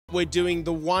we're doing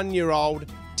the 1-year-old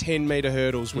 10-metre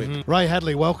hurdles whip. Ray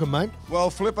Hadley, welcome, mate. Well,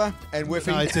 Flipper and Whippy.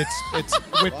 No, it's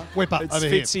Whipper It's over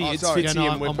Fitzy, here. it's Fitzy no,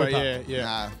 and I'm Whipper, Whipper.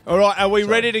 yeah. All right, are we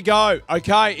ready to go?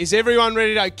 Okay, is everyone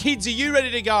ready to go? Kids, are you ready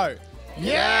to go?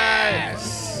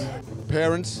 Yes!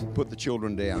 Parents, put the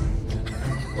children down.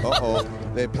 Uh-oh,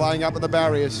 they're playing up at the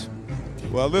barriers.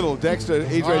 Well, little Dexter,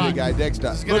 he's ready to go. Dexter.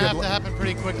 This is going to have to happen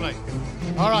pretty quickly.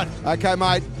 All right. Okay,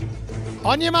 mate.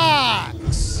 On your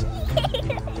marks.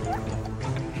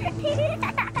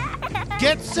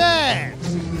 Get set.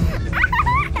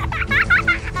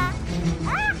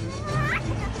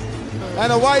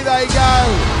 And away they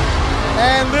go.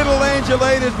 And little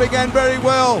Angelina's began very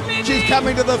well. She's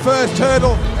coming to the first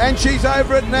hurdle, and she's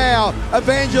over it now.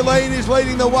 Evangeline is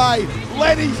leading the way.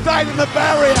 Lenny stayed in the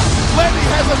barrier. Lenny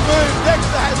hasn't moved.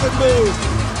 Dexter hasn't moved.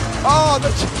 Oh,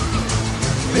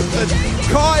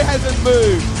 Kai hasn't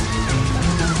moved.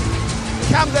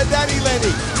 Come to Daddy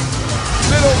Lenny.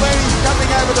 Little Lenny's coming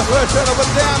over the first hurdle, but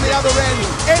down the other end,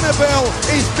 Annabelle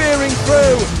is spearing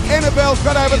through. Annabelle's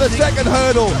got over the second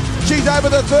hurdle. She's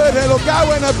over the third hurdle. Go,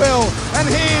 Annabelle. And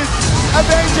here's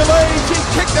Evangeline. She's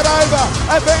kicked it over.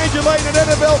 Evangeline and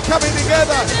Annabelle coming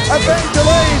together.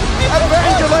 Evangeline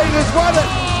has won it.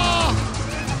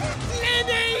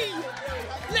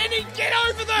 Lenny, get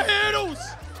over the hurdles!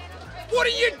 What are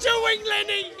you doing,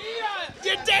 Lenny?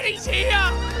 Your daddy's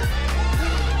here!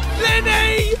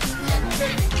 Lenny!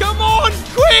 Come on,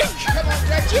 quick! Come on,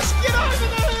 Jack. Just get over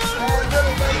the hurdles!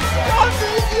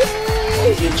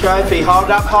 Here's your trophy.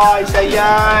 Hold up high. Say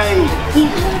yay!